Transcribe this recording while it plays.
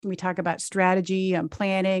We talk about strategy and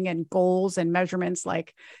planning and goals and measurements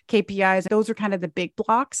like KPIs. Those are kind of the big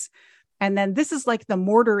blocks. And then this is like the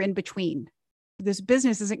mortar in between. This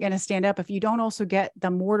business isn't going to stand up if you don't also get the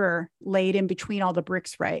mortar laid in between all the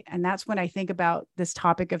bricks right. And that's when I think about this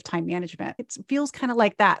topic of time management. It feels kind of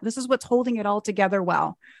like that. This is what's holding it all together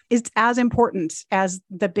well. It's as important as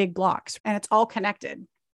the big blocks, and it's all connected.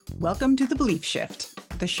 Welcome to The Belief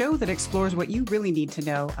Shift, the show that explores what you really need to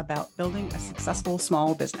know about building a successful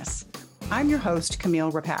small business. I'm your host,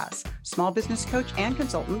 Camille Rapaz, small business coach and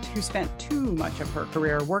consultant who spent too much of her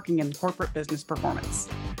career working in corporate business performance.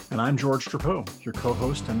 And I'm George Drapeau, your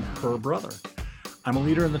co-host and her brother. I'm a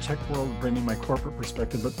leader in the tech world, bringing my corporate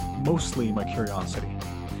perspective, but mostly my curiosity.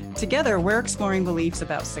 Together, we're exploring beliefs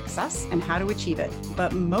about success and how to achieve it,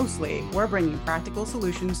 but mostly we're bringing practical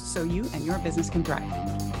solutions so you and your business can thrive.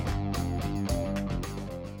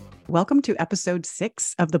 Welcome to episode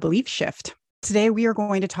 6 of The Belief Shift. Today, we are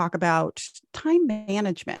going to talk about time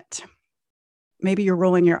management. Maybe you're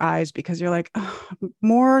rolling your eyes because you're like, oh,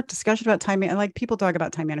 more discussion about time. Like people talk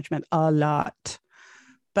about time management a lot,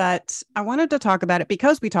 but I wanted to talk about it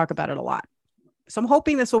because we talk about it a lot. So I'm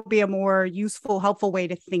hoping this will be a more useful, helpful way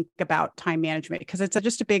to think about time management because it's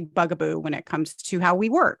just a big bugaboo when it comes to how we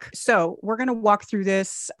work. So we're going to walk through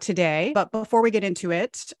this today. But before we get into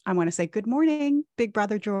it, I want to say good morning, big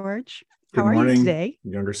brother George. How are you today?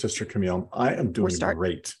 Younger sister Camille. I am doing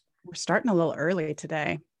great. We're starting a little early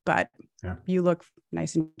today, but You look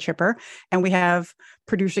nice and chipper. And we have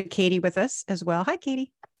producer Katie with us as well. Hi,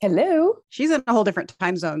 Katie. Hello. She's in a whole different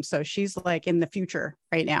time zone. So she's like in the future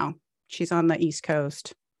right now. She's on the East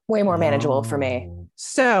Coast. Way more manageable for me.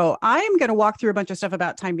 So I'm going to walk through a bunch of stuff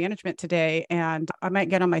about time management today, and I might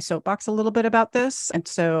get on my soapbox a little bit about this. And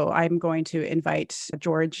so I'm going to invite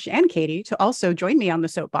George and Katie to also join me on the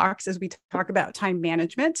soapbox as we talk about time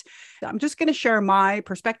management. I'm just going to share my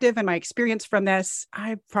perspective and my experience from this.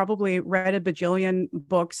 I've probably read a bajillion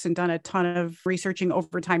books and done a ton of researching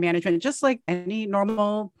over time management, just like any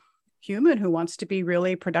normal human who wants to be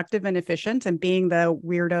really productive and efficient. And being the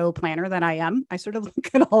weirdo planner that I am, I sort of look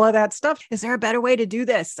at all of that stuff. Is there a better way to do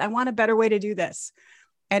this? I want a better way to do this.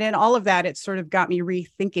 And in all of that, it sort of got me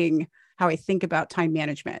rethinking how I think about time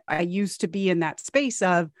management. I used to be in that space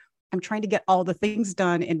of I'm trying to get all the things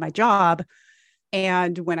done in my job.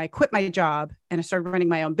 And when I quit my job and I started running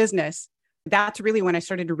my own business, that's really when I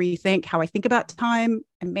started to rethink how I think about time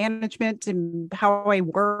and management and how I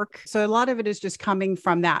work. So a lot of it is just coming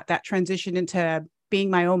from that transition into being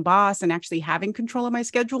my own boss and actually having control of my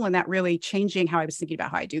schedule, and that really changing how I was thinking about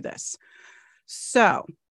how I do this. So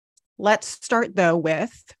let's start though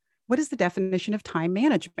with what is the definition of time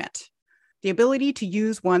management? The ability to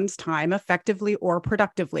use one's time effectively or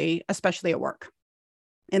productively, especially at work.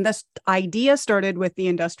 And this idea started with the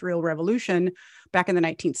Industrial Revolution back in the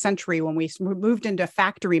 19th century when we moved into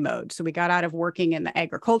factory mode. So we got out of working in the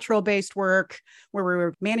agricultural based work where we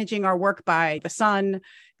were managing our work by the sun.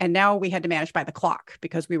 And now we had to manage by the clock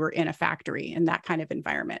because we were in a factory in that kind of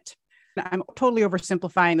environment. I'm totally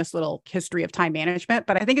oversimplifying this little history of time management,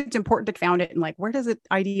 but I think it's important to found it in like, where does the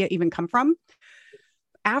idea even come from?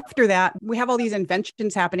 After that, we have all these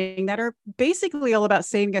inventions happening that are basically all about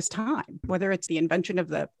saving us time, whether it's the invention of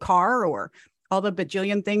the car or all the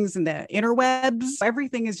bajillion things in the interwebs.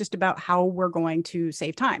 Everything is just about how we're going to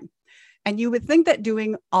save time. And you would think that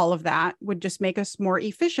doing all of that would just make us more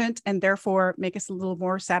efficient and therefore make us a little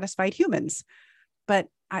more satisfied humans. But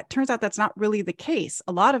it turns out that's not really the case.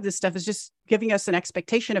 A lot of this stuff is just giving us an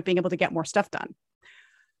expectation of being able to get more stuff done.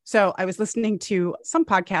 So I was listening to some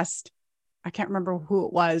podcast. I can't remember who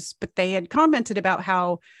it was, but they had commented about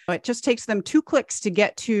how it just takes them 2 clicks to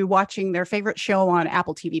get to watching their favorite show on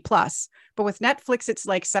Apple TV Plus. But with Netflix, it's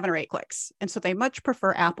like 7 or 8 clicks. And so they much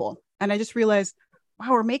prefer Apple. And I just realized,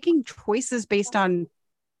 wow, we're making choices based on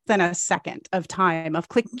than a second of time of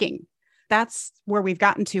clicking. That's where we've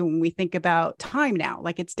gotten to when we think about time now.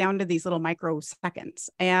 Like it's down to these little microseconds.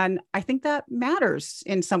 And I think that matters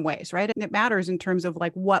in some ways, right? And it matters in terms of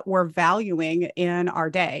like what we're valuing in our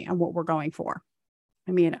day and what we're going for.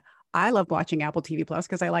 I mean, I love watching Apple TV Plus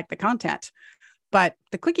because I like the content, but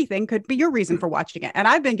the clicky thing could be your reason for watching it. And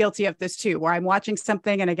I've been guilty of this too, where I'm watching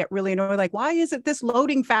something and I get really annoyed, like, why isn't this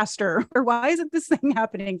loading faster? Or why isn't this thing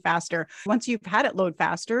happening faster? Once you've had it load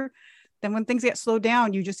faster, then when things get slowed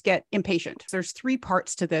down, you just get impatient. There's 3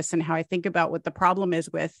 parts to this and how I think about what the problem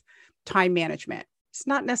is with time management. It's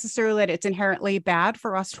not necessarily that it's inherently bad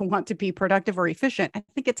for us to want to be productive or efficient. I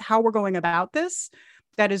think it's how we're going about this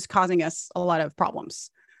that is causing us a lot of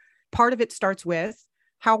problems. Part of it starts with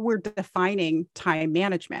how we're defining time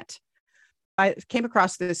management. I came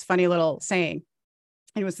across this funny little saying.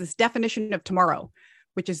 It was this definition of tomorrow,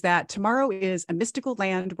 which is that tomorrow is a mystical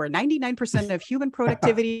land where 99% of human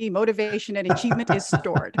productivity, motivation, and achievement is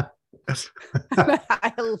stored.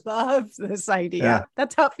 I love this idea. Yeah.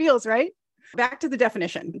 That's how it feels, right? Back to the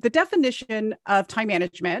definition. The definition of time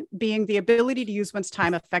management being the ability to use one's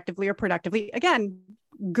time effectively or productively. Again,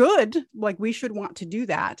 good, like we should want to do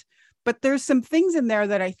that. But there's some things in there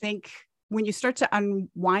that I think when you start to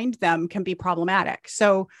unwind them can be problematic.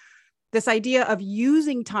 So this idea of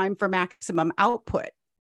using time for maximum output,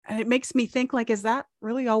 and it makes me think like, is that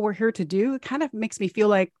really all we're here to do? It kind of makes me feel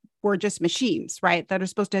like we're just machines, right? That are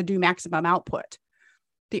supposed to do maximum output.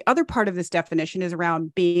 The other part of this definition is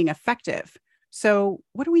around being effective. So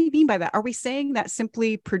what do we mean by that? Are we saying that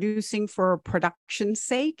simply producing for production's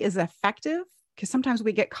sake is effective? Because sometimes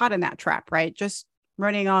we get caught in that trap, right? Just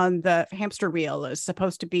running on the hamster wheel is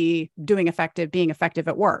supposed to be being effective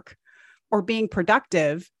at work or being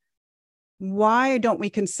productive. Why don't we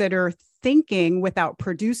consider thinking without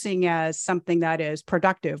producing as something that is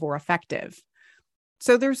productive or effective?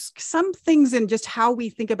 So there's some things in just how we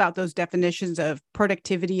think about those definitions of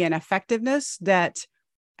productivity and effectiveness that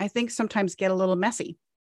I think sometimes get a little messy.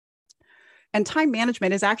 And time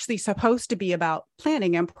management is actually supposed to be about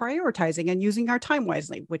planning and prioritizing and using our time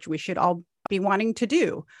wisely, which we should all be wanting to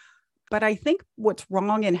do. But I think what's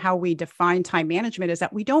wrong in how we define time management is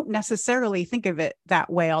that we don't necessarily think of it that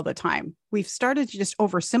way all the time. We've started to just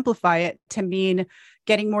oversimplify it to mean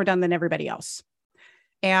getting more done than everybody else.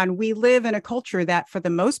 And we live in a culture that, for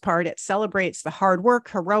the most part, it celebrates the hard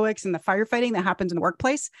work, heroics, and the firefighting that happens in the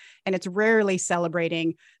workplace. And it's rarely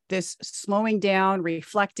celebrating this slowing down,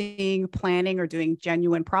 reflecting, planning, or doing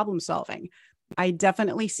genuine problem solving. I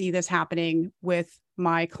definitely see this happening with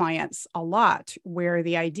my clients a lot, where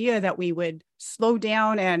the idea that we would slow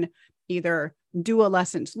down and either do a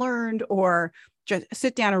lessons learned or just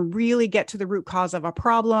sit down and really get to the root cause of a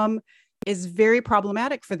problem is very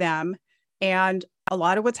problematic for them. And a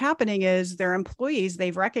lot of what's happening is their employees,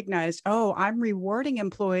 they've recognized, oh, I'm rewarding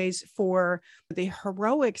employees for the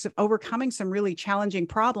heroics of overcoming some really challenging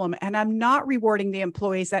problem. And I'm not rewarding the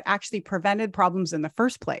employees that actually prevented problems in the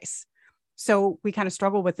first place. So we kind of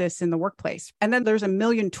struggle with this in the workplace. And then there's a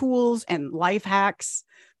million tools and life hacks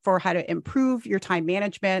for how to improve your time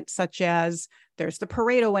management, such as there's the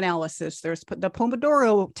Pareto analysis, there's the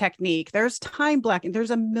Pomodoro technique, there's time blocking, there's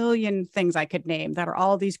a million things I could name that are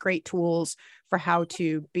all these great tools for how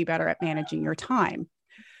to be better at managing your time.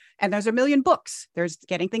 And there's a million books. There's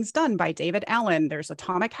Getting Things Done by David Allen. There's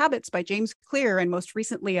Atomic Habits by James Clear. And most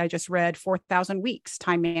recently, I just read 4,000 Weeks,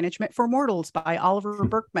 Time Management for Mortals by Oliver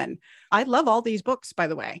Burkeman. I love all these books, by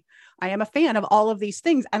the way. I am a fan of all of these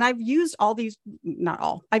things. And I've used all these, not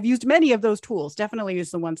all, I've used many of those tools, definitely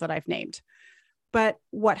use the ones that I've named. But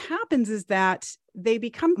what happens is that they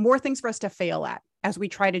become more things for us to fail at as we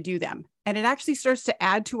try to do them. And it actually starts to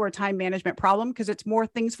add to our time management problem because it's more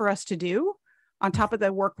things for us to do on top of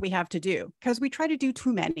the work we have to do, because we try to do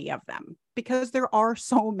too many of them, because there are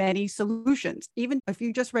so many solutions. Even if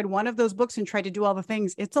you just read one of those books and try to do all the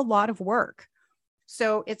things, it's a lot of work.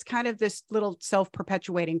 So it's kind of this little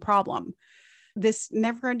self-perpetuating problem. This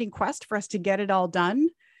never-ending quest for us to get it all done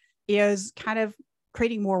is kind of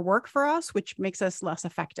creating more work for us, which makes us less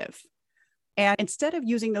effective. And instead of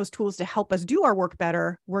using those tools to help us do our work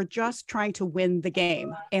better, we're just trying to win the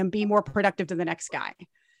game and be more productive than the next guy.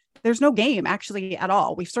 There's no game actually at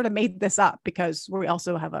all. We've sort of made this up because we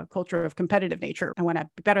also have a culture of competitive nature. I want to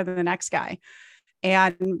be better than the next guy.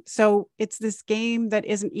 And so it's this game that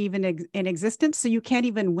isn't even in existence. So you can't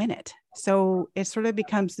even win it. So it sort of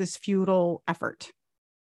becomes this futile effort.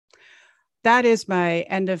 That is my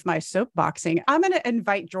end of my soapboxing. I'm going to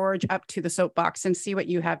invite George up to the soapbox and see what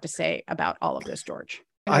you have to say about all of this, George.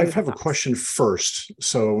 I have a question first.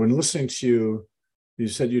 So when listening to you, you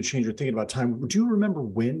said you changed your thinking about time. Do you remember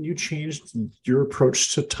when you changed your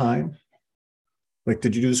approach to time? Like,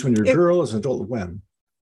 did you do this when you were a girl, as an adult? When?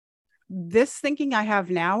 This thinking I have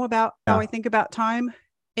now about how I think about time,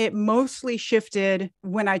 it mostly shifted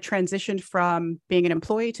when I transitioned from being an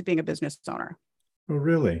employee to being a business owner. Oh,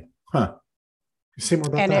 really? Huh. Say more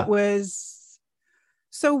about that. And it was,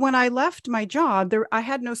 so when I left my job, I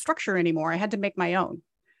had no structure anymore. I had to make my own.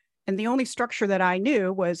 And the only structure that I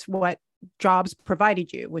knew was what jobs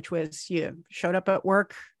provided you, which was you showed up at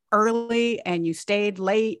work early and you stayed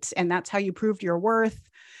late, and that's how you proved your worth.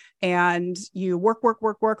 And you work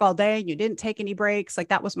all day. You didn't take any breaks. Like,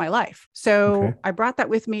 that was my life. So I brought that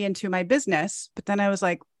with me into my business. But then I was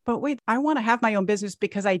like, but wait, I want to have my own business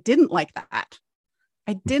because I didn't like that.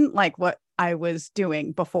 I didn't like what I was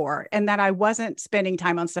doing before, and that I wasn't spending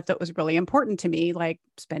time on stuff that was really important to me, like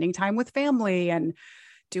spending time with family and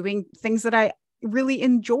doing things that I really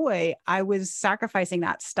enjoy, I was sacrificing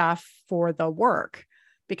that stuff for the work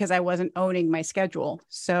because I wasn't owning my schedule.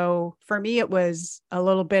 So for me, it was a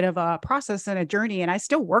little bit of a process and a journey, and I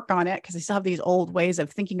still work on it because I still have these old ways of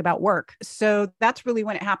thinking about work. So that's really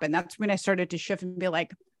when it happened. That's when I started to shift and be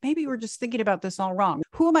like, maybe we're just thinking about this all wrong.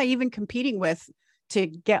 Who am I even competing with to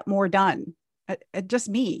get more done? Just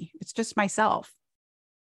me. It's just myself.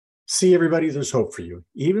 See, everybody, there's hope for you.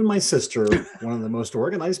 Even my sister, one of the most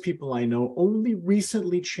organized people I know, only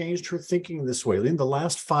recently changed her thinking this way in the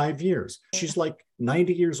last 5 years. She's like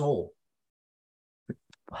 90 years old.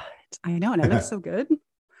 What? I know. And I look so good.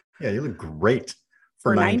 Yeah, you look great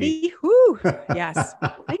For 90? Whoo. Yes.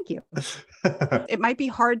 Thank you. It might be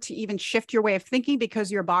hard to even shift your way of thinking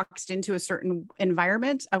because you're boxed into a certain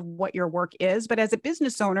environment of what your work is. But as a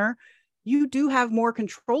business owner, you do have more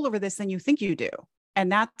control over this than you think you do.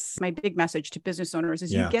 And that's my big message to business owners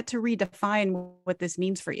is you get to redefine what this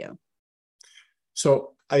means for you.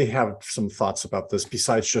 So I have some thoughts about this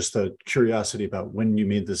besides just the curiosity about when you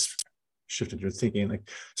made this shift in your thinking.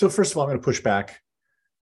 So first of all, I'm going to push back.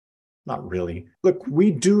 Not really. Look, we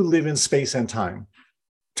do live in space and time.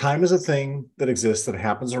 Time is a thing that exists, that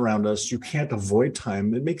happens around us. You can't avoid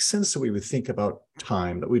time. It makes sense that we would think about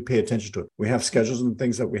time, that we pay attention to it. We have schedules and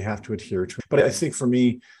things that we have to adhere to. But I think for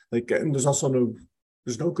me, there's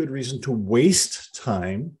no good reason to waste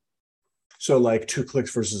time. So like 2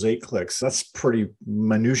 clicks versus 8 clicks, that's pretty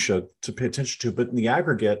minutia to pay attention to. But in the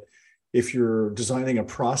aggregate, if you're designing a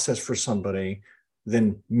process for somebody,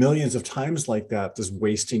 then millions of times like that is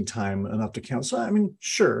wasting time enough to count. So, I mean,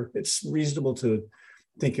 sure, it's reasonable to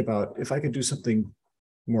think about if I could do something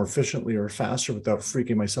more efficiently or faster without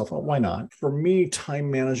freaking myself out, why not? For me,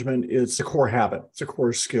 time management is a core habit. It's a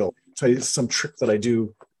core skill. So it's some trick that I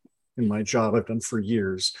do in my job I've done for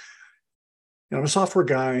years. And I'm a software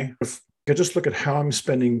guy. If I just look at how I'm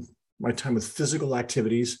spending my time with physical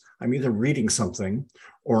activities, I'm either reading something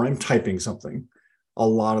or I'm typing something a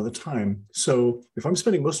lot of the time. So if I'm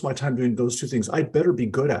spending most of my time doing those two things, I better be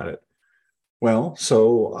good at it. Well,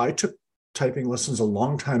 so I took typing lessons a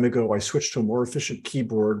long time ago. I switched to a more efficient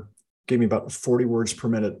keyboard, gave me about 40 words per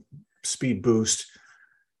minute speed boost.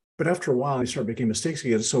 But after a while, I started making mistakes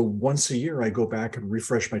again. So once a year, I go back and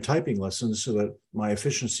refresh my typing lessons so that my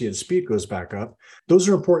efficiency and speed goes back up. Those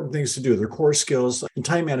are important things to do. They're core skills. And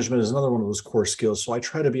time management is another one of those core skills. So I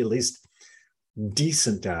try to be at least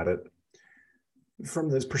decent at it.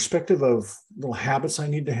 From this perspective of little habits I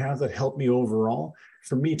need to have that help me overall,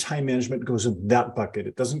 for me, time management goes in that bucket.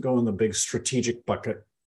 It doesn't go in the big strategic bucket,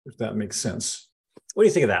 if that makes sense. What do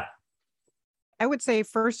you think of that? I would say,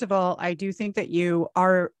 first of all, I do think that you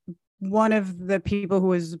are one of the people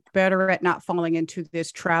who is better at not falling into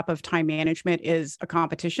this trap of time management is a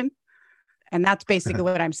competition. And that's basically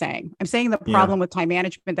what I'm saying. I'm saying the problem with time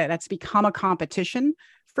management, that's become a competition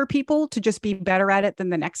for people to just be better at it than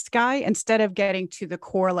the next guy, instead of getting to the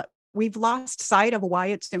core. We've lost sight of why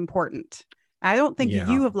it's important. I don't think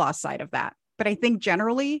you have lost sight of that, but I think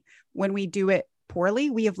generally when we do it poorly,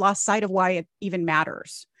 we have lost sight of why it even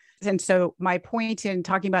matters. And so my point in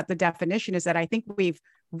talking about the definition is that I think we've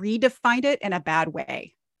redefined it in a bad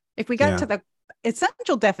way. If we got to the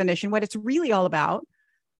essential definition, what it's really all about,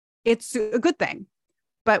 it's a good thing.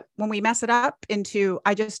 But when we mess it up into,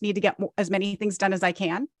 I just need to get as many things done as I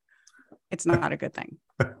can, it's not a good thing.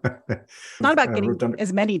 It's not about getting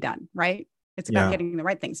as many done, right? It's about getting the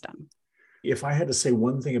right things done. If I had to say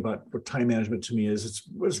one thing about what time management to me is,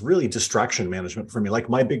 it was really distraction management for me. Like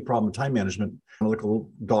my big problem with time management, I'm like a little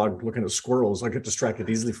dog looking at squirrels. I get distracted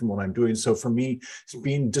easily from what I'm doing. So for me,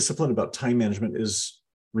 being disciplined about time management is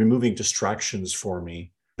removing distractions for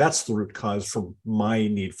me. That's the root cause for my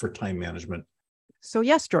need for time management. So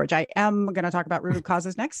yes, George, I am going to talk about root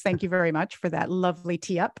causes next. Thank you very much for that lovely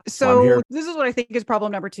tee up. So this is what I think is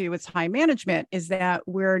problem number 2 with time management, is that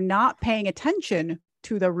we're not paying attention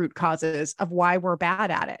to the root causes of why we're bad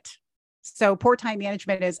at it. So poor time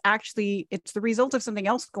management is actually, it's the result of something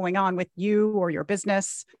else going on with you or your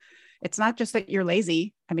business. It's not just that you're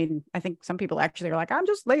lazy. I mean, I think some people actually are like, I'm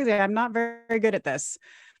just lazy. I'm not very good at this.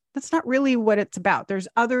 That's not really what it's about. There's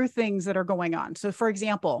other things that are going on. So for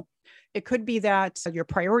example, it could be that your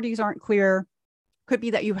priorities aren't clear. Could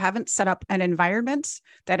be that you haven't set up an environment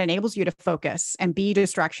that enables you to focus and be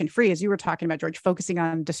distraction free, as you were talking about, George, focusing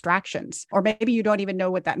on distractions. Or maybe you don't even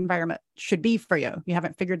know what that environment should be for you. You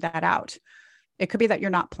haven't figured that out. It could be that you're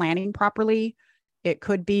not planning properly. It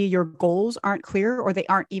could be your goals aren't clear, or they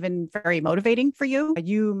aren't even very motivating for you.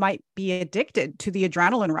 You might be addicted to the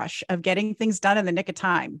adrenaline rush of getting things done in the nick of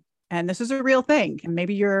time. And this is a real thing. And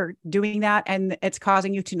maybe you're doing that and it's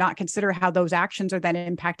causing you to not consider how those actions are then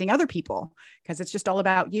impacting other people because it's just all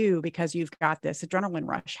about you because you've got this adrenaline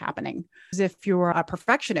rush happening. If you're a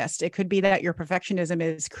perfectionist, it could be that your perfectionism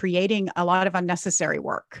is creating a lot of unnecessary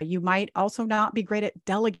work. You might also not be great at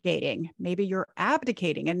delegating. Maybe you're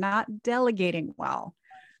abdicating and not delegating well,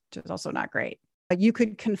 which is also not great. You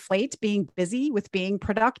could conflate being busy with being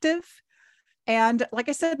productive. And like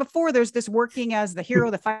I said before, there's this working as the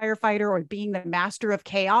hero, the firefighter, or being the master of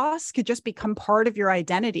chaos could just become part of your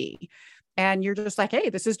identity. And you're just like, hey,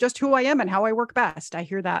 this is just who I am and how I work best. I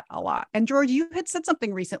hear that a lot. And George, you had said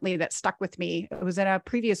something recently that stuck with me. It was in a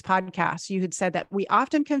previous podcast. You had said that we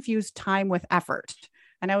often confuse time with effort.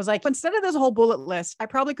 And I was like, instead of this whole bullet list, I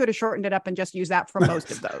probably could have shortened it up and just used that for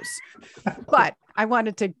most of those. But I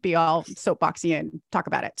wanted to be all soapboxy and talk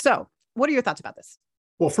about it. So what are your thoughts about this?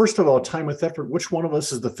 Well, first of all, time with effort. Which one of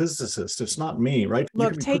us is the physicist? It's not me, right?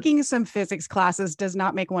 Look, taking some physics classes does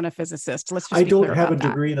not make one a physicist. Let's just I be don't clear have a about that.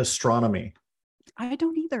 degree in astronomy. I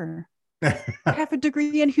don't either. I have a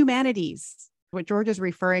degree in humanities. What George is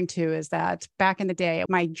referring to is that back in the day,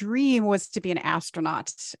 my dream was to be an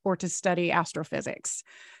astronaut or to study astrophysics.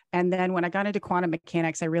 And then when I got into quantum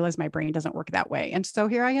mechanics, I realized my brain doesn't work that way. And so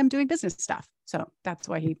here I am doing business stuff. So that's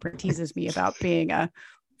why he teases me about being a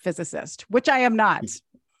physicist, which I am not.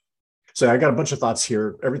 So I got a bunch of thoughts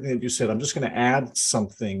here. Everything that you said, I'm just going to add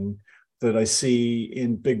something that I see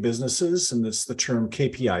in big businesses, and it's the term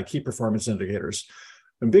KPI, key performance indicators.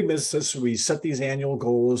 In big businesses, we set these annual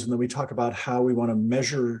goals, and then we talk about how we want to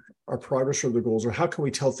measure our progress of the goals, or how can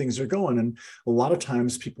we tell things are going. And a lot of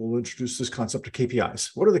times people will introduce this concept of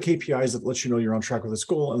KPIs. What are the KPIs that let you know you're on track with this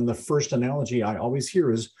goal? And the first analogy I always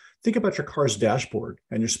hear is, think about your car's dashboard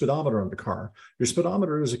and your speedometer on the car. Your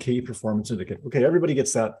speedometer is a key performance indicator. Okay, everybody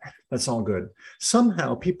gets that. That's all good.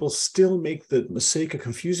 Somehow people still make the mistake of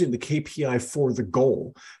confusing the KPI for the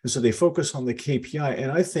goal. And so they focus on the KPI.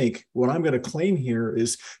 And I think what I'm going to claim here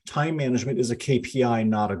is time management is a KPI,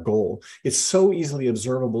 not a goal. It's so easily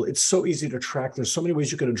observable. It's so easy to track. There's so many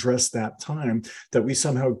ways you can address that time that we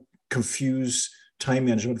somehow confuse time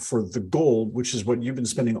management for the goal, which is what you've been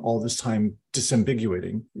spending all this time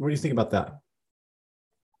disambiguating. What do you think about that?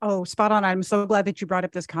 Oh, spot on. I'm so glad that you brought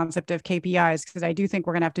up this concept of KPIs, because I do think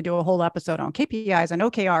we're going to have to do a whole episode on KPIs and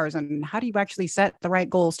OKRs and how do you actually set the right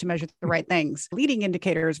goals to measure the right things, leading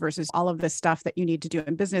indicators versus all of this stuff that you need to do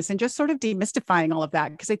in business, and just sort of demystifying all of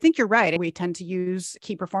that. Because I think you're right. We tend to use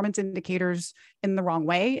key performance indicators in the wrong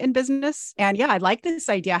way in business. And yeah, I like this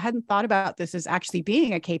idea. I hadn't thought about this as actually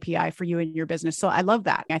being a KPI for you and your business. So I love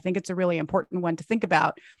that. I think it's a really important one to think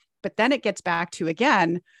about. But then it gets back to,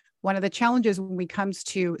 again, one of the challenges when it comes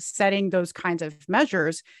to setting those kinds of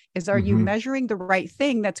measures is, are you measuring the right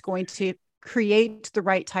thing that's going to create the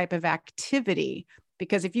right type of activity?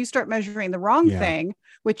 Because if you start measuring the wrong thing,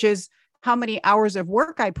 which is how many hours of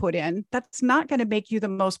work I put in, that's not going to make you the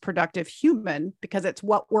most productive human, because it's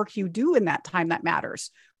what work you do in that time that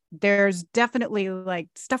matters. There's definitely like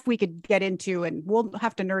stuff we could get into, and we'll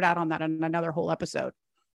have to nerd out on that in another whole episode.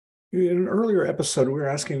 In an earlier episode, we were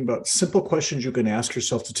asking about simple questions you can ask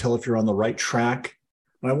yourself to tell if you're on the right track.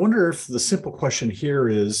 And I wonder if the simple question here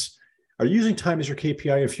is, are you using time as your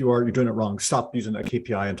KPI? If you are, you're doing it wrong. Stop using that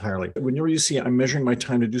KPI entirely. Whenever you see I'm measuring my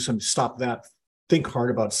time to do something, stop that. Think hard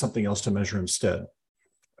about something else to measure instead.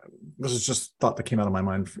 This is just a thought that came out of my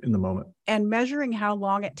mind in the moment. And measuring how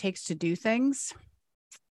long it takes to do things.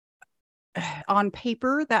 On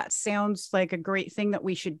paper, that sounds like a great thing that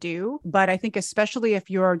we should do. But I think especially if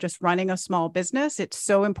you're just running a small business, it's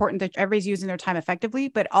so important that everybody's using their time effectively,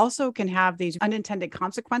 but also can have these unintended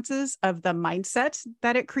consequences of the mindset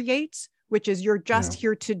that it creates, which is you're just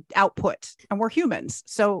here to output, and we're humans.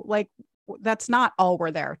 So like, that's not all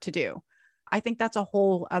we're there to do. I think that's a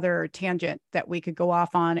whole other tangent that we could go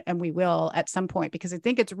off on, and we will at some point, because I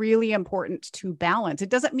think it's really important to balance. It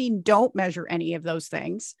doesn't mean don't measure any of those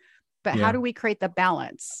things. But how do we create the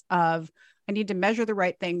balance of, I need to measure the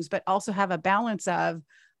right things, but also have a balance of,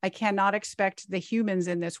 I cannot expect the humans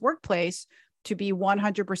in this workplace to be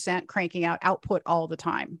 100% cranking out output all the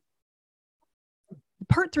time.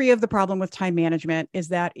 Part 3 of the problem with time management is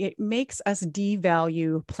that it makes us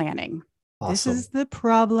devalue planning. Awesome. This is the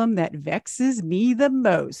problem that vexes me the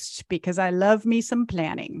most, because I love me some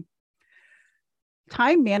planning.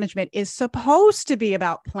 Time management is supposed to be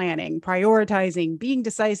about planning, prioritizing, being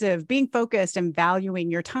decisive, being focused, and valuing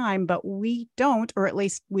your time, but we don't, or at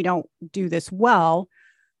least we don't do this well,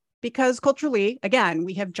 because culturally, again,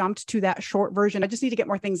 we have jumped to that short version. I just need to get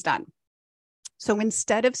more things done. So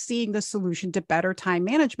instead of seeing the solution to better time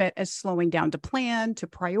management as slowing down to plan, to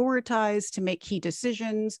prioritize, to make key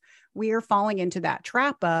decisions, we are falling into that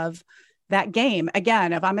trap of that game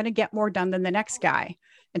again, of I'm going to get more done than the next guy.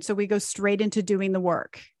 And so we go straight into doing the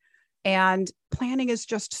work. And planning is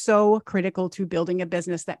just so critical to building a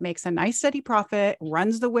business that makes a nice, steady profit,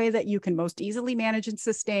 runs the way that you can most easily manage and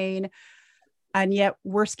sustain. And yet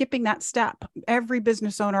we're skipping that step. Every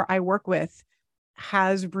business owner I work with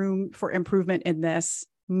has room for improvement in this.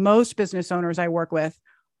 Most business owners I work with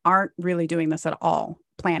aren't really doing this at all.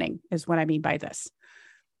 Planning is what I mean by this.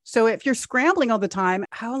 So if you're scrambling all the time,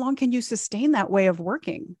 how long can you sustain that way of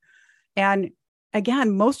working? And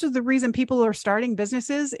again, most of the reason people are starting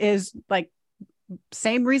businesses is like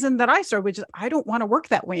same reason that I started, which is I don't want to work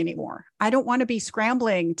that way anymore. I don't want to be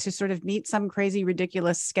scrambling to sort of meet some crazy,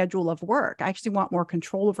 ridiculous schedule of work. I actually want more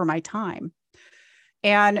control over my time.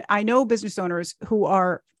 And I know business owners who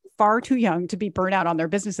are far too young to be burnt out on their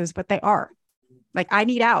businesses, but they are. Like, I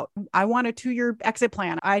need out. I want a 2-year exit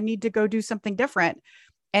plan. I need to go do something different.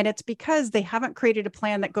 And it's because they haven't created a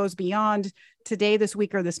plan that goes beyond today, this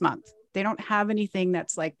week, or this month. They don't have anything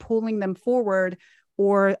that's like pulling them forward,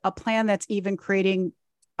 or a plan that's even creating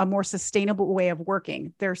a more sustainable way of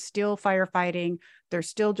working. They're still firefighting. They're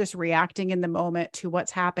still just reacting in the moment to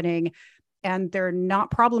what's happening. And they're not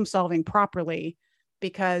problem solving properly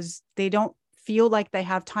because they don't feel like they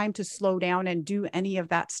have time to slow down and do any of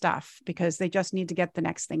that stuff because they just need to get the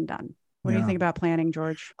next thing done. What do you think about planning,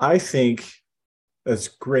 George? I think that's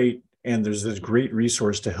great. And there's this great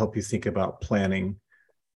resource to help you think about planning.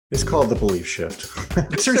 It's called The Belief Shift.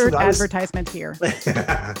 Seriously, advertisement here.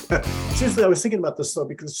 Seriously, I was thinking about this though,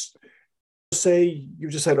 because say you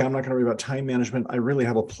just said, I'm not going to worry about time management. I really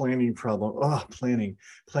have a planning problem.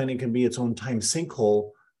 Planning can be its own time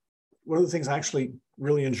sinkhole. One of the things I actually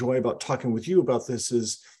really enjoy about talking with you about this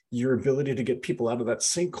is your ability to get people out of that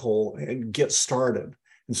sinkhole and get started.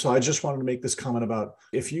 And so I just wanted to make this comment about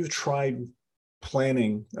if you've tried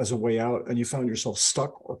planning as a way out and you found yourself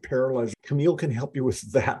stuck or paralyzed, Camille can help you with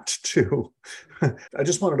that too. I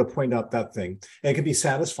just wanted to point out that thing. And it can be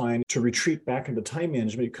satisfying to retreat back into time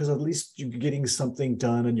management because at least you're getting something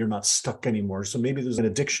done and you're not stuck anymore. So maybe there's an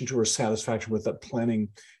addiction to or satisfaction with that planning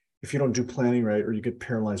if you don't do planning right or you get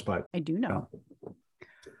paralyzed by it. I do know.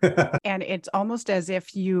 And it's almost as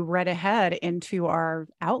if you read ahead into our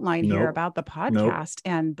outline here about the podcast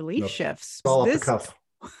and belief shifts. All off the cuff.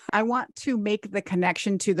 I want to make the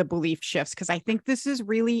connection to the belief shifts because I think this is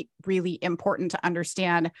really, really important to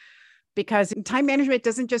understand, because time management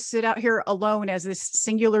doesn't just sit out here alone as this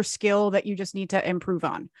singular skill that you just need to improve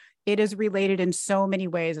on. It is related in so many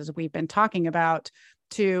ways, as we've been talking about,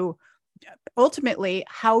 to ultimately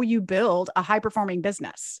how you build a high-performing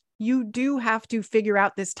business. You do have to figure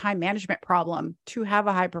out this time management problem to have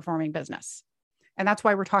a high-performing business. And that's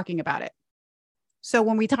why we're talking about it. So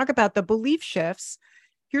when we talk about the belief shifts,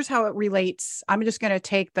 here's how it relates. I'm just going to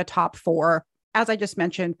take the top 4. As I just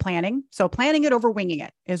mentioned, planning. So planning it over winging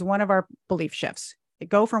it is one of our belief shifts.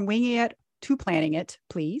 Go from winging it to planning it,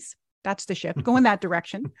 please. That's the shift. Go in that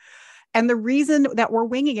direction. And the reason that we're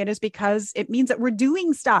winging it is because it means that we're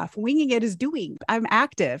doing stuff. Winging it is doing. I'm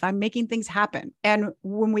active. I'm making things happen. And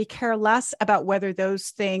when we care less about whether those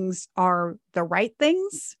things are the right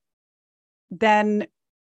things, then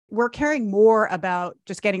we're caring more about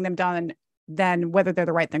just getting them done than whether they're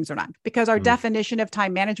the right things or not, because our definition of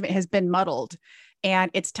time management has been muddled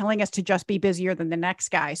and it's telling us to just be busier than the next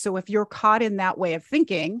guy. So if you're caught in that way of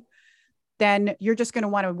thinking, then you're just going to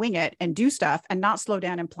want to wing it and do stuff and not slow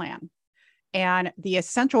down and plan. And the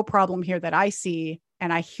essential problem here that I see,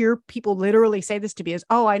 and I hear people literally say this to me, is,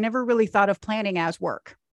 I never really thought of planning as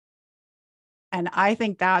work. And I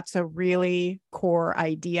think that's a really core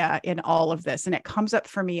idea in all of this. And it comes up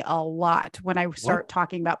for me a lot when I start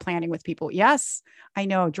talking about planning with people. Yes, I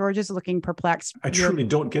know George is looking perplexed. I truly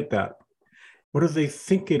don't get that. What do they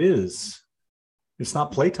think it is? It's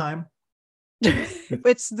not playtime.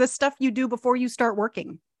 It's the stuff you do before you start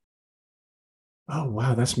working. Oh,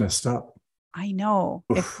 wow. That's messed up. I know.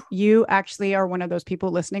 Oof. If you actually are one of those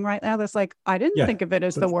people listening right now, that's like, I didn't think of it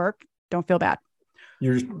as the work. Don't feel bad.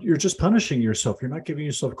 You're just punishing yourself. You're not giving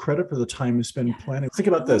yourself credit for the time you spend planning. Think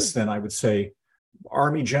about this, then. I would say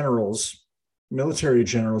Army generals, military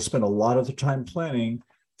generals spend a lot of the time planning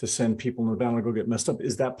to send people in the battle to go get messed up.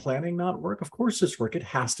 Is that planning not work? Of course it's work. It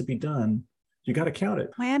has to be done. You got to count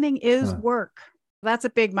it. Planning is work. That's a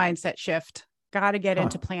big mindset shift. Got to get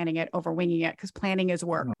into planning it over winging it, because planning is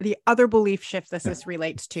work. The other belief shift that this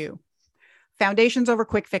relates to: foundations over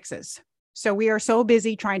quick fixes. So we are so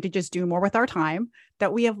busy trying to just do more with our time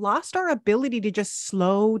that we have lost our ability to just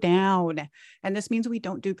slow down. And this means we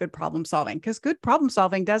don't do good problem solving, because good problem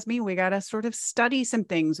solving does mean we got to sort of study some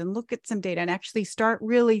things and look at some data and actually start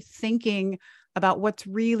really thinking about what's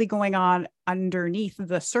really going on underneath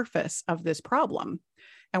the surface of this problem.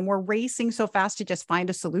 And we're racing so fast to just find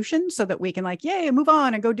a solution so that we can like, yay, move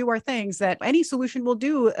on and go do our things, that any solution will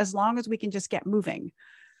do as long as we can just get moving.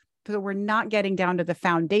 So we're not getting down to the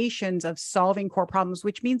foundations of solving core problems,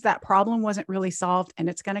 which means that problem wasn't really solved and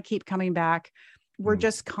it's going to keep coming back. We're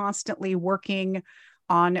just constantly working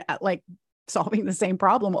on like solving the same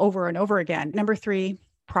problem over and over again. Number 3,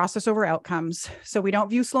 process over outcomes. So we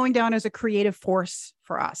don't view slowing down as a creative force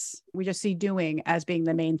for us. We just see doing as being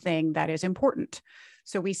the main thing that is important.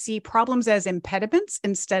 So we see problems as impediments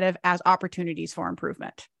instead of as opportunities for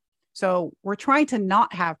improvement. So we're trying to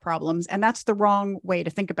not have problems, and that's the wrong way to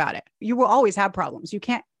think about it. You will always have problems. You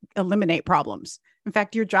can't eliminate problems. In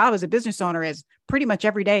fact, your job as a business owner is pretty much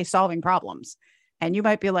every day solving problems. And you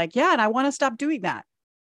might be like, yeah, and I want to stop doing that.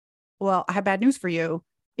 Well, I have bad news for you.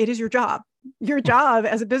 It is your job. Your job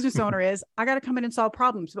as a business owner is, I got to come in and solve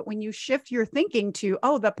problems. But when you shift your thinking to,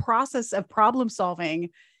 oh, the process of problem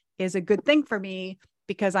solving is a good thing for me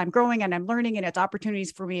because I'm growing and I'm learning and it's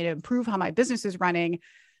opportunities for me to improve how my business is running,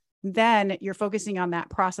 then you're focusing on that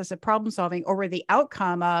process of problem solving over the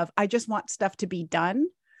outcome of, I just want stuff to be done.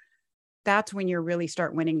 That's when you really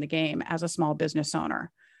start winning the game as a small business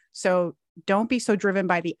owner. So don't be so driven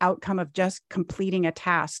by the outcome of just completing a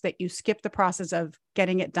task that you skip the process of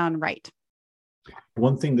getting it done right.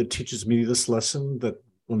 One thing that teaches me this lesson that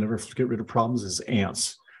will never get rid of problems is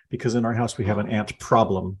ants, because in our house, we have an ant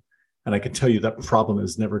problem. And I can tell you that problem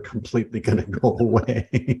is never completely going to go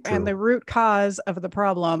away. And the root cause of the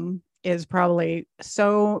problem is probably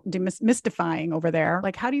so demystifying over there.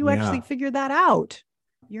 Like, how do you actually figure that out?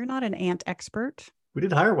 You're not an ant expert. We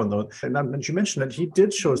did hire one, though. And you mentioned that he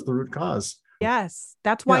did show us the root cause. Yes,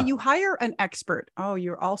 that's why you hire an expert. Oh,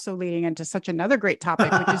 you're also leading into such another great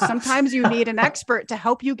topic, which is sometimes you need an expert to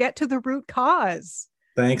help you get to the root cause.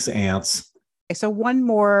 Thanks, ants. Okay, so one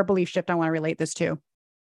more belief shift I want to relate this to.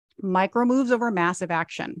 Micro moves over massive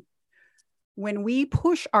action. When we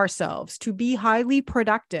push ourselves to be highly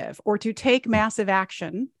productive or to take massive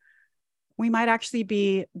action, we might actually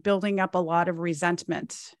be building up a lot of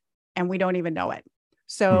resentment and we don't even know it.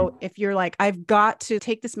 So if you're like, I've got to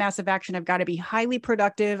take this massive action, I've got to be highly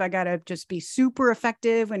productive, I got to just be super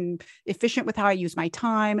effective and efficient with how I use my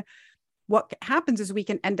time, what happens is we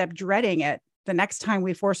can end up dreading it the next time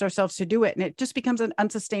we force ourselves to do it. And it just becomes an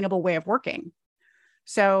unsustainable way of working.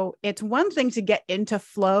 So it's one thing to get into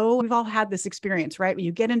flow. We've all had this experience, right? When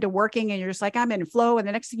you get into working and you're just like, I'm in flow. And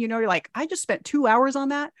the next thing you know, you're like, I just spent 2 hours on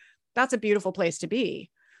that. That's a beautiful place to be.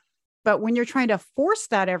 But when you're trying to force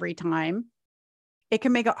that every time, it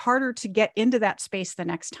can make it harder to get into that space the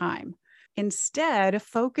next time. Instead,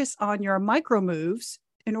 focus on your micro moves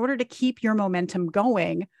in order to keep your momentum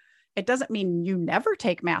going. It doesn't mean you never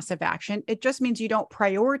take massive action. It just means you don't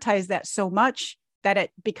prioritize that so much that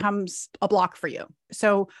it becomes a block for you.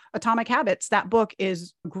 So Atomic Habits, that book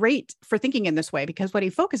is great for thinking in this way, because what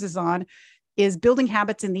he focuses on is building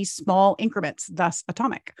habits in these small increments, thus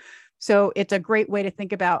atomic. So it's a great way to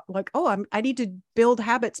think about like, oh, I need to build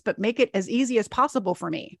habits, but make it as easy as possible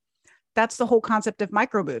for me. That's the whole concept of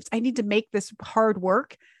micro moves. I need to make this hard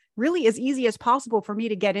work really as easy as possible for me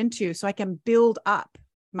to get into so I can build up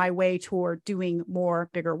my way toward doing more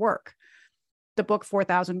bigger work. The book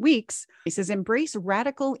 4,000 Weeks, he says, embrace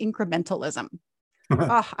radical incrementalism.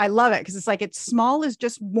 I love it because it's like, it's small is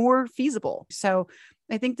just more feasible. So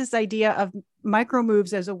I think this idea of micro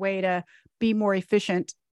moves as a way to be more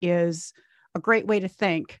efficient is a great way to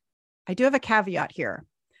think. I do have a caveat here.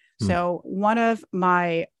 So one of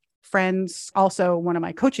my friends, also one of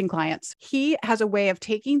my coaching clients, he has a way of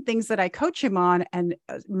taking things that I coach him on and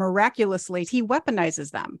miraculously he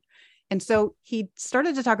weaponizes them. And so he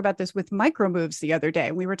started to talk about this with micro moves the other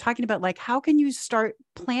day. We were talking about like, how can you start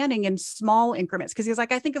planning in small increments? Because he was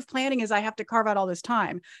like, I think of planning as I have to carve out all this time.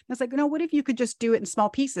 And I was like, no, what if you could just do it in small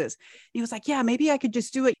pieces? And he was like, yeah, maybe I could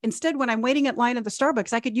just do it. Instead, when I'm waiting at line at the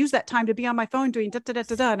Starbucks, I could use that time to be on my phone doing da, da, da,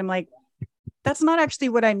 da, da. And I'm like, that's not actually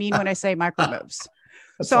what I mean when I say micro moves.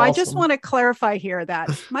 So awesome. I just want to clarify here that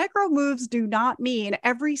micro moves do not mean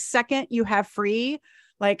every second you have free,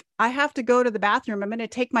 like I have to go to the bathroom, I'm going to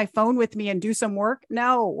take my phone with me and do some work.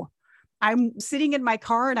 No, I'm sitting in my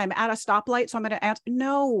car and I'm at a stoplight. So I'm going to ask,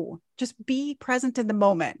 no, just be present in the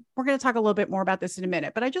moment. We're going to talk a little bit more about this in a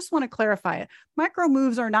minute, but I just want to clarify it. Micro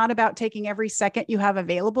moves are not about taking every second you have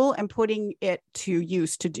available and putting it to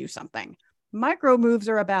use to do something. Micro moves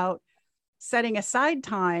are about setting aside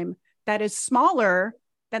time that is smaller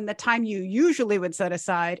than the time you usually would set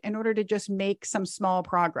aside in order to just make some small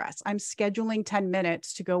progress. I'm scheduling 10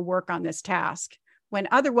 minutes to go work on this task, when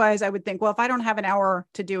otherwise I would think, well, if I don't have an hour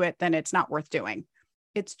to do it, then it's not worth doing.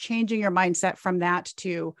 It's changing your mindset from that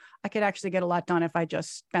to, I could actually get a lot done if I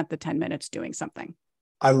just spent the 10 minutes doing something.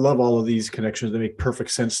 I love all of these connections. They make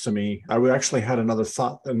perfect sense to me. I actually had another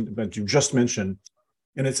thought that you just mentioned,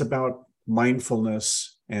 and it's about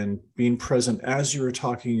mindfulness and being present. As you were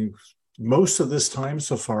talking, most of this time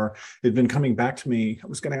so far, it's been coming back to me. I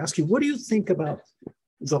was going to ask you, what do you think about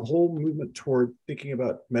the whole movement toward thinking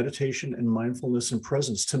about meditation and mindfulness and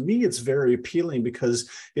presence? To me, it's very appealing because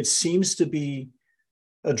it seems to be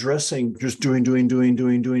addressing just doing.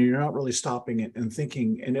 You're not really stopping it and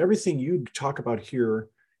thinking. And everything you talk about here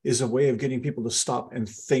is a way of getting people to stop and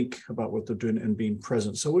think about what they're doing and being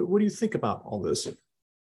present. So what do you think about all this?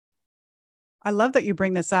 I love that you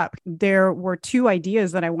bring this up. There were two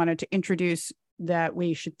ideas that I wanted to introduce that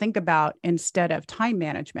we should think about instead of time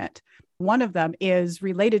management. One of them is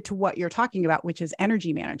related to what you're talking about, which is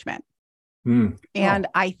energy management. And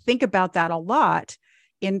I think about that a lot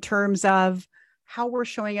in terms of how we're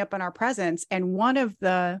showing up in our presence. And one of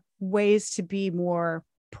the ways to be more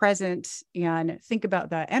present and think about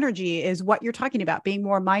the energy is what you're talking about, being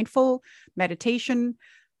more mindful, meditation,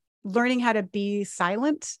 learning how to be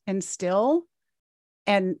silent and still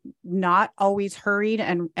and not always hurried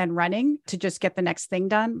and running to just get the next thing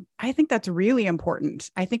done. I think that's really important.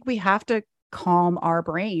 I think we have to calm our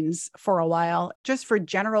brains for a while just for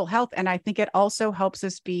general health. And I think it also helps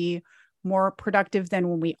us be more productive than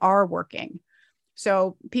when we are working.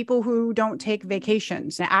 So people who don't take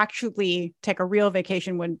vacations and actually take a real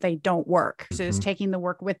vacation when they don't work versus taking the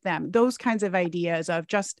work with them, those kinds of ideas of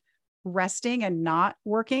just resting and not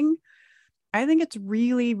working, I think it's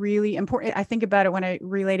really, really important. I think about it when I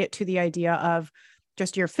relate it to the idea of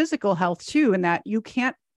just your physical health too, and that you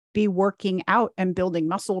can't be working out and building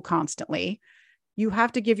muscle constantly. You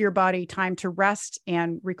have to give your body time to rest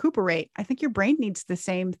and recuperate. I think your brain needs the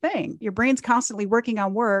same thing. Your brain's constantly working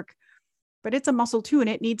on work, but it's a muscle too, and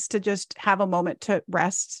it needs to just have a moment to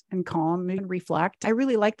rest and calm and reflect. I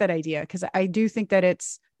really like that idea because I do think that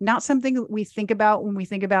it's not something we think about when we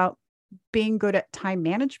think about being good at time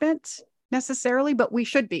management necessarily, but we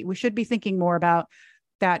should be. We should be thinking more about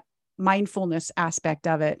that mindfulness aspect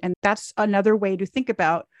of it. And that's another way to think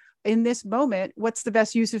about, in this moment, what's the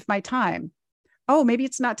best use of my time? Oh, maybe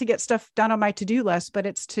it's not to get stuff done on my to-do list, but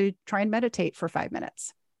it's to try and meditate for 5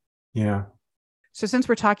 minutes. Yeah. So since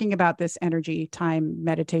we're talking about this energy time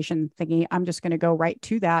meditation thingy, I'm just going to go right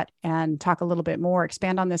to that and talk a little bit more,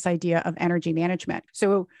 expand on this idea of energy management.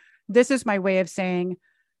 So this is my way of saying,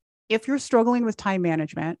 if you're struggling with time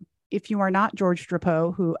management, if you are not George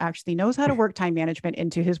Drapeau, who actually knows how to work time management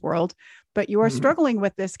into his world, but you are struggling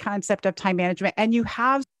with this concept of time management and you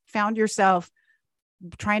have found yourself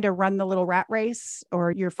trying to run the little rat race,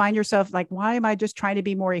 or you find yourself like, why am I just trying to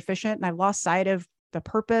be more efficient? And I've lost sight of the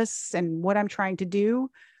purpose and what I'm trying to do.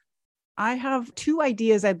 I have two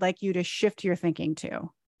ideas I'd like you to shift your thinking to.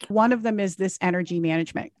 One of them is this energy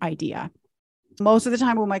management idea. Most of the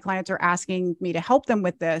time when my clients are asking me to help them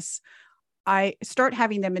with this, I start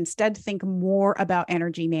having them instead think more about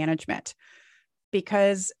energy management,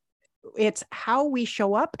 because it's how we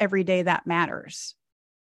show up every day that matters.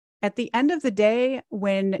 At the end of the day,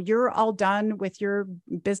 when you're all done with your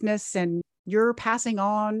business and you're passing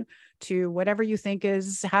on to whatever you think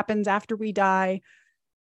happens after we die,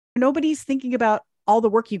 nobody's thinking about all the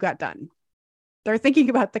work you got done. They're thinking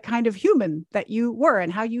about the kind of human that you were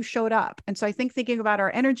and how you showed up. And so I think thinking about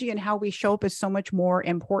our energy and how we show up is so much more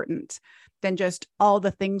important than just all the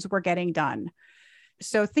things we're getting done.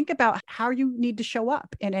 So think about how you need to show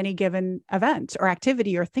up in any given event or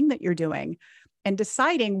activity or thing that you're doing, and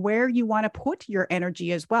deciding where you want to put your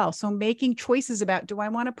energy as well. So making choices about, do I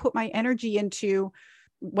want to put my energy into,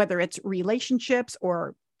 whether it's relationships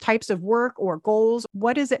or types of work or goals,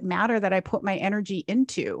 what does it matter that I put my energy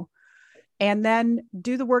into? And then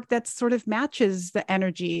do the work that sort of matches the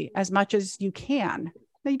energy as much as you can.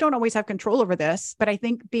 Now, you don't always have control over this, but I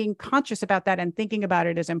think being conscious about that and thinking about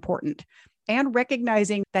it is important. And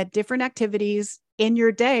recognizing that different activities in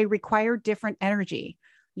your day require different energy.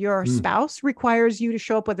 Your spouse requires you to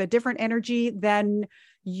show up with a different energy than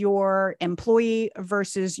your employee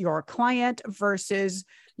versus your client versus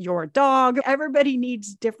your dog. Everybody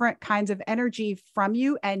needs different kinds of energy from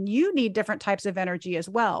you, and you need different types of energy as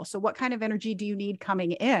well. So what kind of energy do you need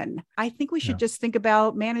coming in? I think we should just think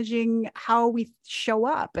about managing how we show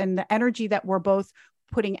up and the energy that we're both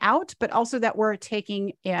putting out, but also that we're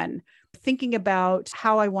taking in. Thinking about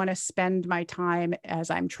how I want to spend my time as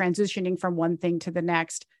I'm transitioning from one thing to the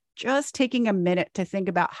next. just taking a minute to think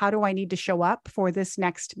about, how do I need to show up for this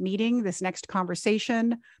next meeting, this next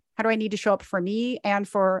conversation? How do I need to show up for me and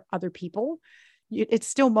for other people? It's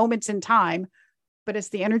still moments in time, but it's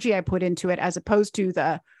the energy I put into it as opposed to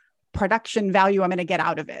the production value I'm going to get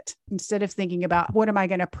out of it, instead of thinking about what am I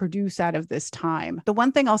going to produce out of this time. The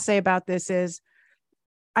one thing I'll say about this is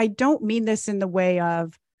I don't mean this in the way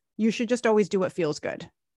of you should just always do what feels good,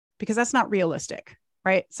 because that's not realistic,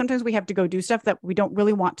 right? Sometimes we have to go do stuff that we don't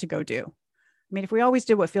really want to go do. I mean, if we always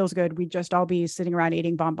did what feels good, we'd just all be sitting around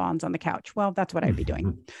eating bonbons on the couch. Well, that's what I'd be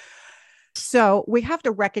doing. So we have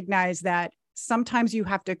to recognize that sometimes you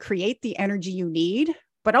have to create the energy you need,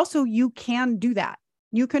 but also you can do that.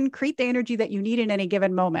 You can create the energy that you need in any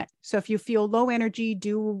given moment. So if you feel low energy,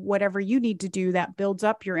 do whatever you need to do that builds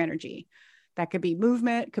up your energy. That could be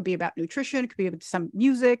movement, could be about nutrition, could be some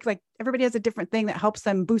music. Like everybody has a different thing that helps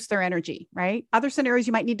them boost their energy, right? Other scenarios,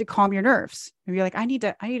 you might need to calm your nerves. Maybe you're like, I need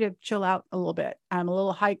to chill out a little bit. I'm a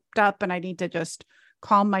little hyped up and I need to just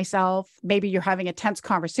calm myself. Maybe you're having a tense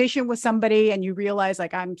conversation with somebody and you realize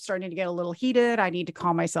like, I'm starting to get a little heated. I need to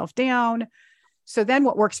calm myself down. So then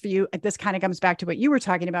what works for you, this kind of comes back to what you were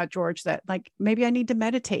talking about, George, that like, maybe I need to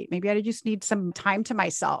meditate. Maybe I just need some time to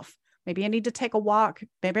myself. Maybe I need to take a walk.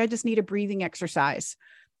 Maybe I just need a breathing exercise.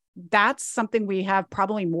 That's something we have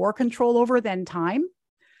probably more control over than time.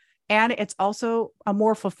 And it's also a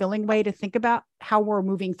more fulfilling way to think about how we're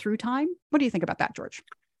moving through time. What do you think about that, George?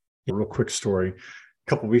 A real quick story. A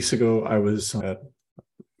couple of weeks ago, I was at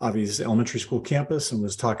Avi's elementary school campus and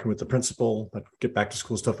was talking with the principal about get back to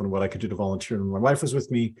school stuff and what I could do to volunteer. And my wife was with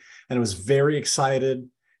me and I was very excited.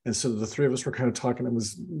 And so the three of us were kind of talking and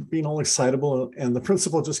was being all excitable. And the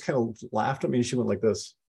principal just kind of laughed at me. And she went like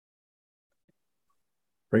this,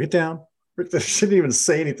 bring it down. She didn't even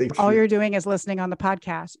say anything. All you're doing is listening on the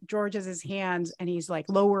podcast. George has his hands and he's like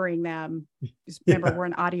lowering them. Remember, we're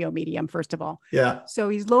an audio medium, first of all. Yeah. So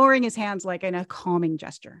he's lowering his hands like in a calming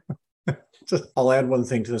gesture. I'll add one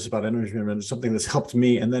thing to this about energy management, something that's helped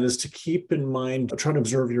me, and that is to keep in mind, try to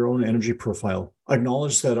observe your own energy profile.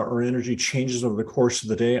 Acknowledge that our energy changes over the course of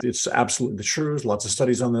the day. It's absolutely true. There's lots of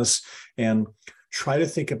studies on this. And try to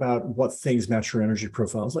think about what things match your energy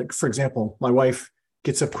profiles. Like, for example, my wife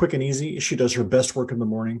gets up quick and easy. She does her best work in the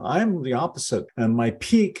morning. I'm the opposite. And my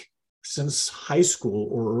peak since high school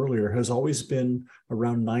or earlier has always been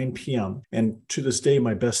around 9 p.m. And to this day,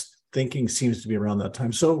 my best thinking seems to be around that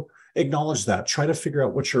time. So acknowledge that. Try to figure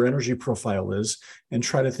out what your energy profile is and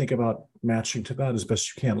try to think about matching to that as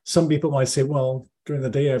best you can. Some people might say, well, during the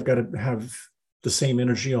day, I've got to have the same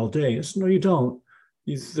energy all day. No, you don't.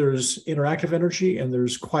 There's interactive energy and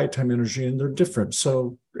there's quiet time energy, and they're different.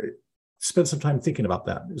 So spend some time thinking about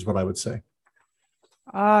that is what I would say.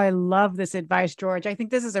 Oh, I love this advice, George. I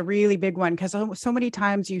think this is a really big one because so many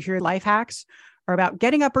times you hear life hacks are about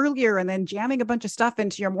getting up earlier and then jamming a bunch of stuff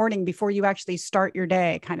into your morning before you actually start your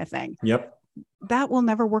day kind of thing. Yep. That will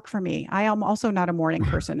never work for me. I am also not a morning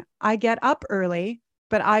person. I get up early,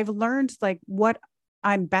 but I've learned like what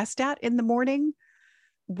I'm best at in the morning,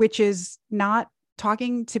 which is not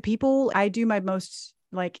talking to people. I do my most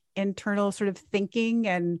like internal sort of thinking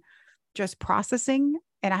and just processing,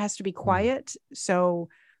 and it has to be quiet. So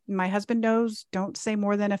my husband knows, don't say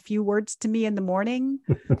more than a few words to me in the morning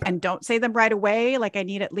and don't say them right away. Like I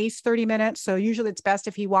need at least 30 minutes. So usually it's best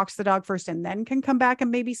if he walks the dog first and then can come back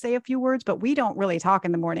and maybe say a few words, but we don't really talk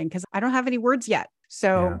in the morning because I don't have any words yet.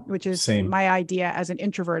 So, yeah, which is my idea as an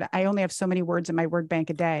introvert. I only have so many words in my word bank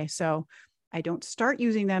a day. So I don't start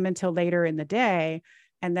using them until later in the day.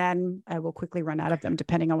 And then I will quickly run out of them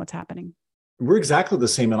depending on what's happening. We're exactly the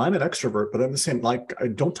same. And I'm an extrovert, but I'm the same. Like,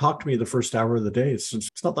 don't talk to me the first hour of the day. It's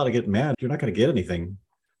not that I get mad. You're not going to get anything.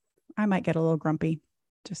 I might get a little grumpy.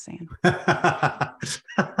 Just saying. But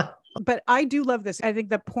I do love this. I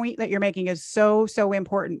think the point that you're making is so, so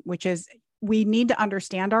important, which is we need to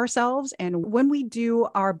understand ourselves. And when we do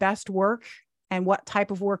our best work and what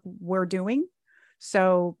type of work we're doing.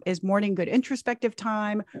 So is morning good introspective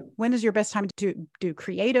time? When is your best time to do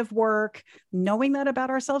creative work? Knowing that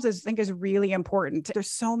about ourselves I think is really important.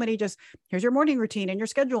 There's so many here's your morning routine and your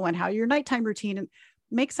schedule and how your nighttime routine, and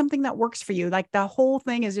make something that works for you. Like the whole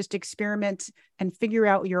thing is just experiment and figure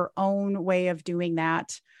out your own way of doing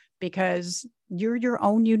that, because you're your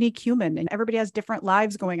own unique human and everybody has different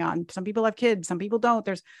lives going on. Some people have kids, some people don't.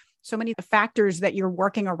 There's so many factors that you're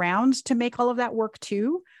working around to make all of that work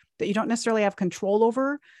too, that you don't necessarily have control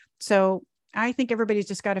over. So I think everybody's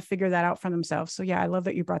just got to figure that out for themselves. So yeah, I love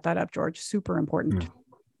that you brought that up, George. Super important.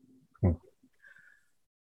 Mm-hmm.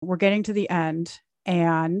 We're getting to the end.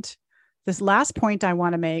 And this last point I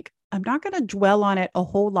want to make, I'm not going to dwell on it a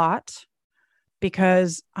whole lot,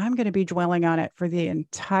 because I'm going to be dwelling on it for the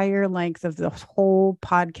entire length of the whole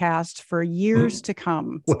podcast for years to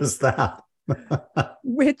come. What is that?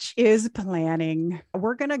 Which is planning.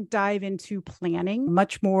 We're going to dive into planning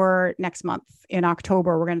much more next month in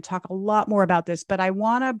October. We're going to talk a lot more about this, but I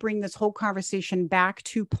want to bring this whole conversation back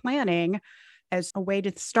to planning as a way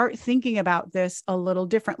to start thinking about this a little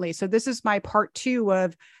differently. So this is my part 2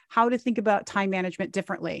 of how to think about time management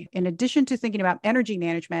differently. In addition to thinking about energy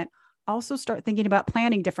management, also start thinking about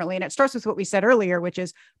planning differently. And it starts with what we said earlier, which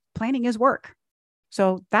is planning is work.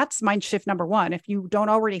 So that's mind shift number 1. If you don't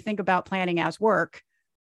already think about planning as work,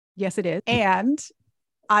 yes, it is. And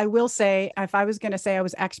I will say, if I was going to say I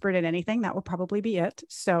was expert at anything, that would probably be it.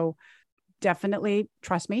 So definitely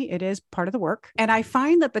trust me, it is part of the work. And I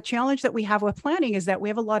find that the challenge that we have with planning is that we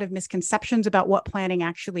have a lot of misconceptions about what planning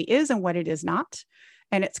actually is and what it is not.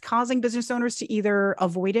 And it's causing business owners to either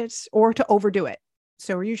avoid it or to overdo it.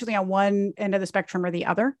 So we're usually on one end of the spectrum or the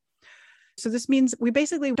other. So this means we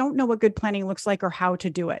basically don't know what good planning looks like or how to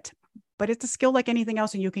do it, but it's a skill like anything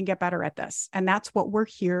else, and you can get better at this. And that's what we're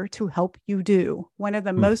here to help you do. One of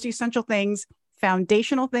the most essential things,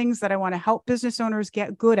 foundational things that I want to help business owners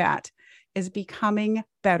get good at is becoming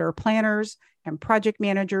better planners and project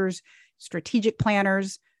managers, strategic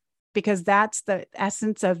planners, because that's the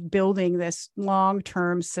essence of building this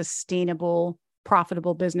long-term, sustainable,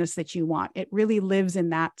 profitable business that you want. It really lives in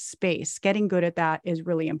that space. Getting good at that is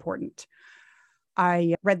really important.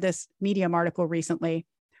 I read this Medium article recently.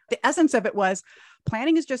 The essence of it was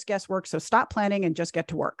planning is just guesswork. So stop planning and just get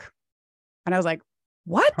to work. And I was like,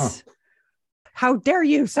 what? Huh. How dare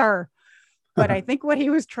you, sir? But I think what he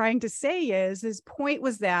was trying to say is his point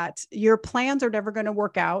was that your plans are never going to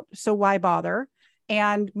work out. So why bother?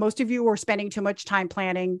 And most of you are spending too much time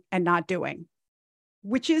planning and not doing,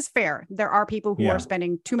 which is fair. There are people who are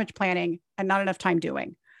spending too much planning and not enough time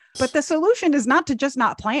doing. But the solution is not to just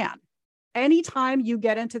not plan. Anytime you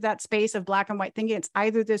get into that space of black and white thinking, it's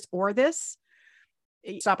either this or this,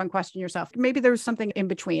 stop and question yourself. Maybe there's something in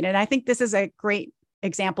between. And I think this is a great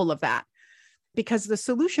example of that, because the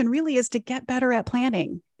solution really is to get better at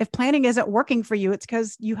planning. If planning isn't working for you, it's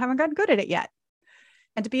because you haven't gotten good at it yet.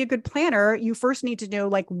 And to be a good planner, you first need to know,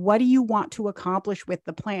 like, what do you want to accomplish with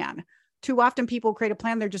the plan? Too often people create a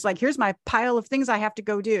plan. They're just like, here's my pile of things I have to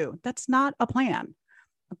go do. That's not a plan.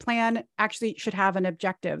 A plan actually should have an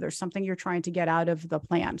objective. There's something you're trying to get out of the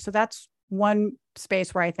plan. So that's one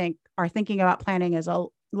space where I think our thinking about planning is a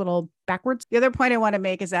little backwards. The other point I want to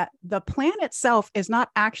make is that the plan itself is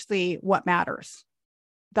not actually what matters.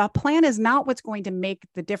 The plan is not what's going to make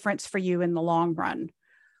the difference for you in the long run.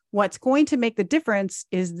 What's going to make the difference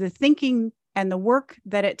is the thinking and the work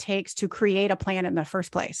that it takes to create a plan in the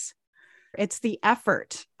first place. It's the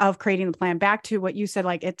effort of creating the plan. Back to what you said,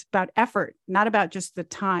 like, it's about effort, not about just the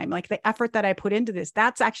time. Like, the effort that I put into this,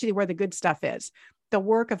 that's actually where the good stuff is. The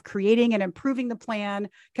work of creating and improving the plan,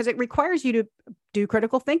 because it requires you to do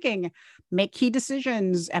critical thinking, make key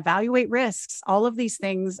decisions, evaluate risks. All of these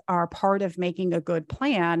things are part of making a good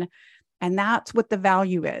plan. And that's what the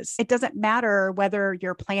value is. It doesn't matter whether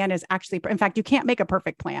your plan is actually, in fact, you can't make a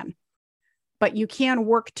perfect plan, but you can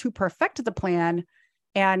work to perfect the plan.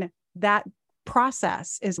 And that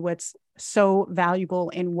process is what's so valuable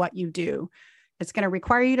in what you do. It's going to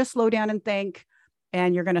require you to slow down and think,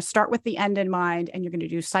 and you're going to start with the end in mind, and you're going to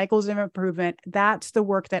do cycles of improvement. That's the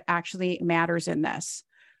work that actually matters in this.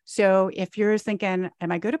 So if you're thinking,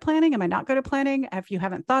 am I good at planning? Am I not good at planning? If you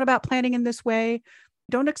haven't thought about planning in this way,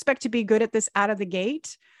 don't expect to be good at this out of the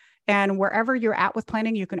gate. And wherever you're at with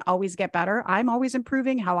planning, you can always get better. I'm always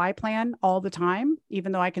improving how I plan all the time,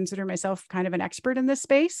 even though I consider myself kind of an expert in this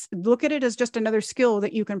space. Look at it as just another skill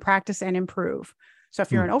that you can practice and improve. So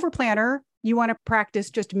if you're an overplanner, you want to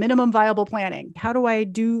practice just minimum viable planning. How do I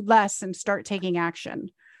do less and start taking action?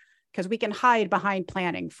 Because we can hide behind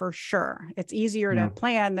planning for sure. It's easier to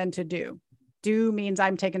plan than to do. Do means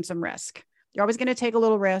I'm taking some risk. You're always going to take a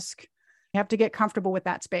little risk. You have to get comfortable with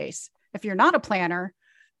that space. If you're not a planner,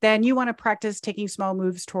 then you want to practice taking small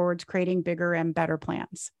moves towards creating bigger and better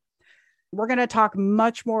plans. We're going to talk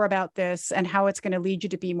much more about this and how it's going to lead you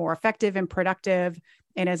to be more effective and productive,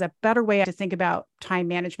 and as a better way to think about time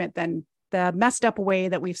management than the messed up way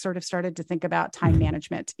that we've sort of started to think about time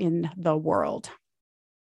management in the world.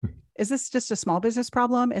 Is this just a small business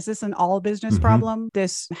problem? Is this an all business problem?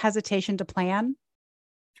 This hesitation to plan?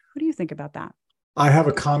 What do you think about that? I have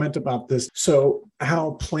a comment about this. So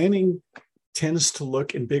how planning tends to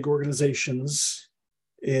look in big organizations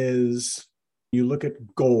is you look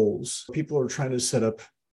at goals. People are trying to set up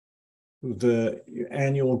the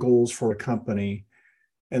annual goals for a company,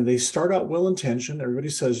 and they start out well-intentioned. Everybody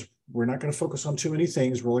says, we're not going to focus on too many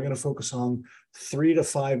things. We're only going to focus on 3 to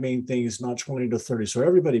 5 main things, not 20 to 30. So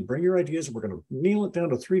everybody bring your ideas. We're going to nail it down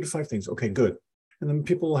to 3 to 5 things. Okay, good. And then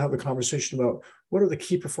people will have a conversation about what are the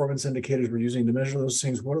key performance indicators we're using to measure those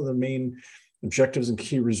things? What are the main objectives and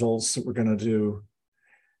key results that we're going to do?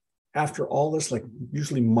 After all this, like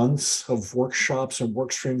usually months of workshops and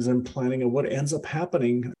work streams and planning, and what ends up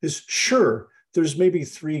happening is, sure, there's maybe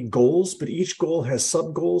 3 goals, but each goal has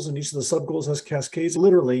sub goals, and each of the sub goals has cascades.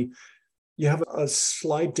 Literally, you have a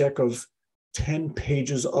slide deck of 10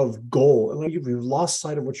 pages of goal. And you've lost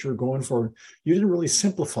sight of what you're going for. You didn't really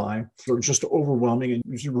simplify, or just overwhelming.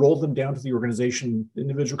 And you rolled them down to the organization.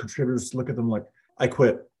 Individual contributors look at them like, I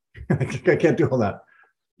quit. I can't do all that.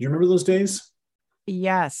 You remember those days?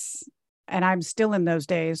 Yes. And I'm still in those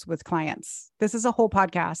days with clients. This is a whole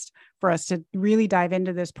podcast for us to really dive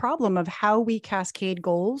into this problem of how we cascade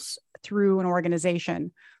goals through an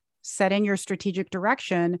organization. Setting your strategic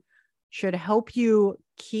direction should help you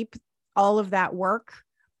keep all of that work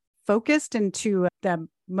focused into the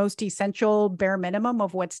most essential bare minimum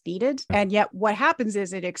of what's needed. And yet what happens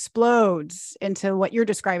is it explodes into what you're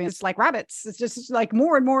describing. It's like rabbits. It's just like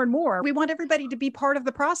more and more and more. We want everybody to be part of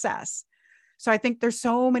the process. So I think there's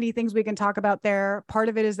so many things we can talk about there. Part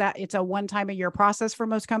of it is that it's a one-time-a-year process for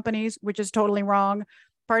most companies, which is totally wrong.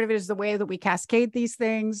 Part of it is the way that we cascade these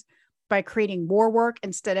things by creating more work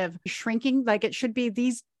instead of shrinking. Like it should be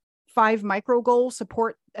these 5 micro goals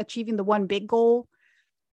support achieving the one big goal,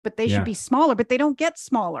 but they should be smaller, but they don't get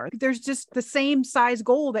smaller. There's just the same size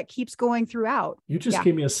goal that keeps going throughout. You just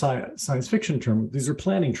gave me a science fiction term. These are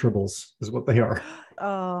planning tribbles is what they are.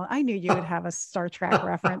 Oh, I knew you would have a Star Trek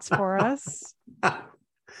reference for us.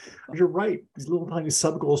 You're right. These little tiny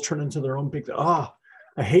sub goals turn into their own big, I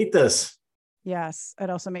hate this. Yes.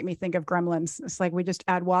 It also made me think of Gremlins. It's like we just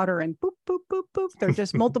add water and boop, boop, boop, boop. They're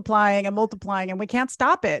just multiplying and we can't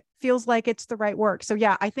stop it. Feels like it's the right work. So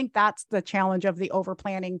yeah, I think that's the challenge of the over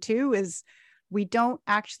planning too, is we don't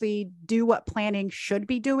actually do what planning should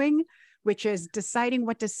be doing, which is deciding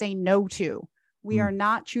what to say no to. We are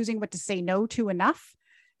not choosing what to say no to enough.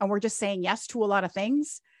 And we're just saying yes to a lot of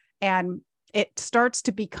things. And it starts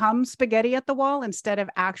to become spaghetti at the wall instead of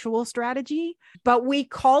actual strategy, but we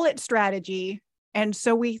call it strategy. And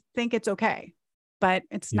so we think it's okay, but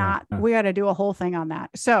it's not. We got to do a whole thing on that.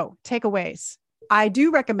 So takeaways. I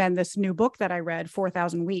do recommend this new book that I read,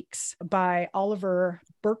 4,000 Weeks by Oliver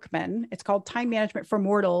Burkeman. It's called Time Management for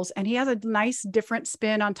Mortals. And he has a nice different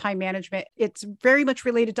spin on time management. It's very much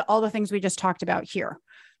related to all the things we just talked about here.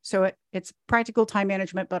 So it's practical time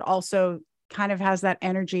management, but also kind of has that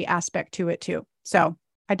energy aspect to it too. So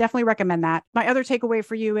I definitely recommend that. My other takeaway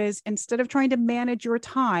for you is instead of trying to manage your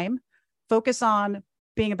time, focus on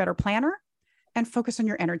being a better planner and focus on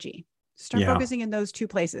your energy. Start focusing in those 2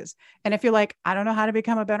 places. And if you're like, I don't know how to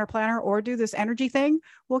become a better planner or do this energy thing,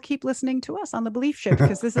 well, keep listening to us on The Belief Shift,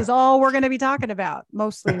 because this is all we're going to be talking about,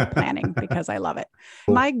 mostly planning, because I love it.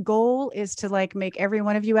 My goal is to like make every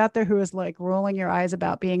one of you out there who is like rolling your eyes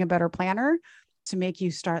about being a better planner to make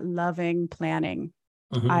you start loving planning.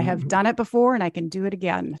 I have done it before and I can do it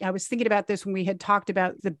again. I was thinking about this when we had talked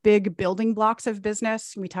about the big building blocks of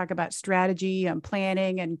business. We talk about strategy and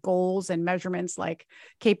planning and goals and measurements like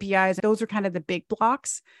KPIs. Those are kind of the big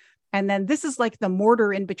blocks. And then this is like the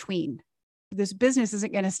mortar in between. This business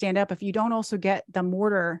isn't going to stand up if you don't also get the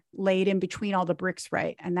mortar laid in between all the bricks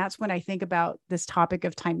right. And that's when I think about this topic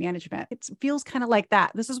of time management. It feels kind of like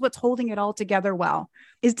that. This is what's holding it all together well.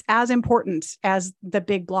 It's as important as the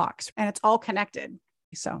big blocks and it's all connected.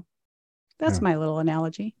 So that's my little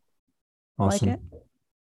analogy. Awesome. Like it?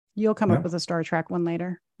 You'll come up with a Star Trek one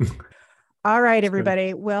later. All right, everybody.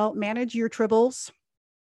 Good. Well, manage your tribbles.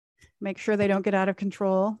 Make sure they don't get out of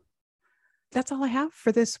control. That's all I have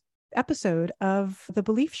for this episode of The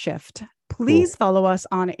Belief Shift. Please follow us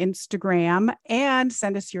on Instagram and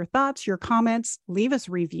send us your thoughts, your comments. Leave us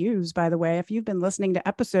reviews, by the way. If you've been listening to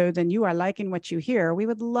episodes and you are liking what you hear, we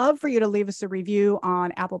would love for you to leave us a review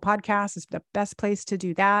on Apple Podcasts. It's the best place to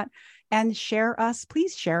do that. And share us.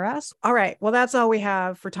 Please share us. All right. Well, that's all we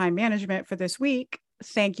have for time management for this week.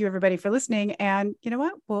 Thank you, everybody, for listening. And you know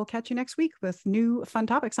what? We'll catch you next week with new fun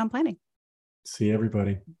topics on planning. See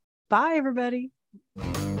everybody. Bye, everybody.